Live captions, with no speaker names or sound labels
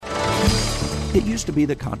It used to be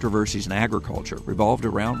that controversies in agriculture revolved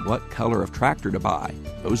around what color of tractor to buy.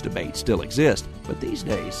 Those debates still exist, but these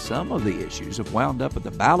days some of the issues have wound up at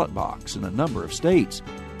the ballot box in a number of states.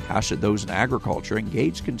 How should those in agriculture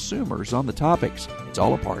engage consumers on the topics? It's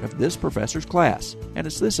all a part of this professor's class, and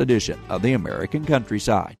it's this edition of the American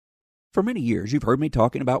Countryside. For many years, you've heard me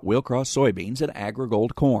talking about Willcross soybeans and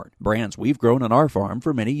AgriGold corn, brands we've grown on our farm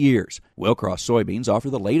for many years. Willcross soybeans offer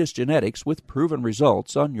the latest genetics with proven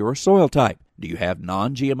results on your soil type. Do you have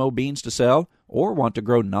non-GMO beans to sell or want to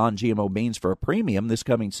grow non-GMO beans for a premium this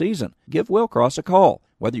coming season? Give Willcross a call.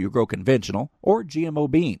 Whether you grow conventional or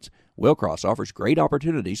GMO beans, Willcross offers great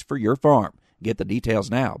opportunities for your farm. Get the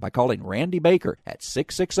details now by calling Randy Baker at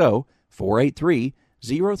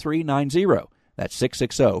 660-483-0390. That's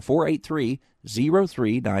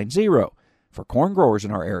 660-483-0390. For corn growers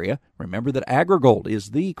in our area, remember that AgriGold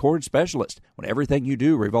is the corn specialist. When everything you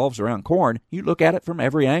do revolves around corn, you look at it from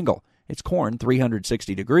every angle. It's corn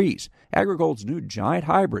 360 degrees. AgriGold's new giant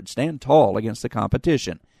hybrids stand tall against the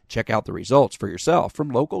competition. Check out the results for yourself from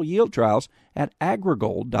local yield trials at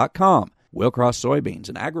agrigold.com. Willcross soybeans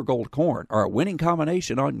and AgriGold corn are a winning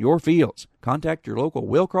combination on your fields. Contact your local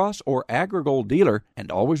Willcross or AgriGold dealer, and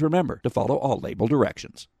always remember to follow all label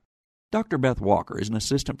directions. Dr. Beth Walker is an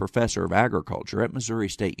assistant professor of agriculture at Missouri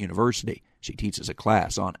State University. She teaches a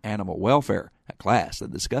class on animal welfare, a class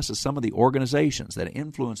that discusses some of the organizations that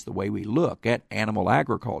influence the way we look at animal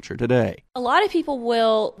agriculture today. A lot of people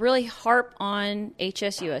will really harp on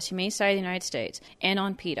HSUS, Humane Society of the United States, and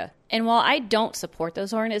on PETA. And while I don't support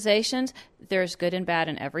those organizations, there's good and bad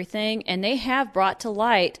in everything, and they have brought to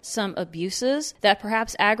light some abuses that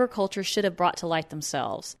perhaps agriculture should have brought to light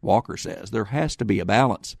themselves. Walker says there has to be a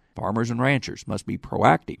balance. Farmers and ranchers must be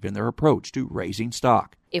proactive in their approach to raising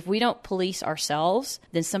stock. If we don't police ourselves,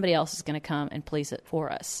 then somebody else is going to come and police it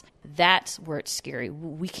for us. That's where it's scary.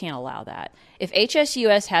 We can't allow that. If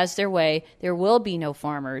HSUS has their way, there will be no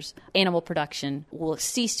farmers. Animal production will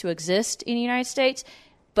cease to exist in the United States,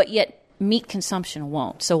 but yet meat consumption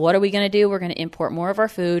won't. So what are we going to do? We're going to import more of our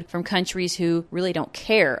food from countries who really don't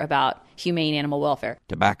care about humane animal welfare.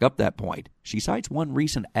 To back up that point, she cites one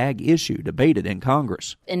recent ag issue debated in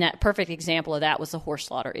Congress. And that perfect example of that was the horse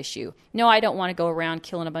slaughter issue. No, I don't want to go around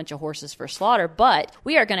killing a bunch of horses for slaughter, but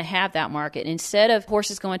we are going to have that market. Instead of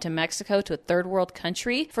horses going to Mexico, to a third world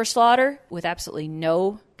country for slaughter with absolutely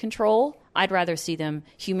no control, I'd rather see them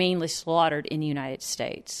humanely slaughtered in the United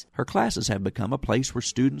States. Her classes have become a place where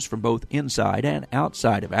students from both inside and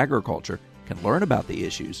outside of agriculture can learn about the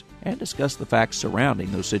issues and discuss the facts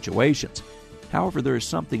surrounding those situations. However, there is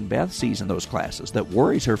something Beth sees in those classes that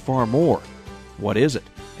worries her far more. What is it?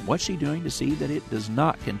 And what's she doing to see that it does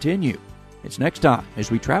not continue? It's next time as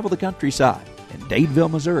we travel the countryside. In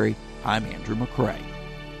Dadeville, Missouri, I'm Andrew McCrae.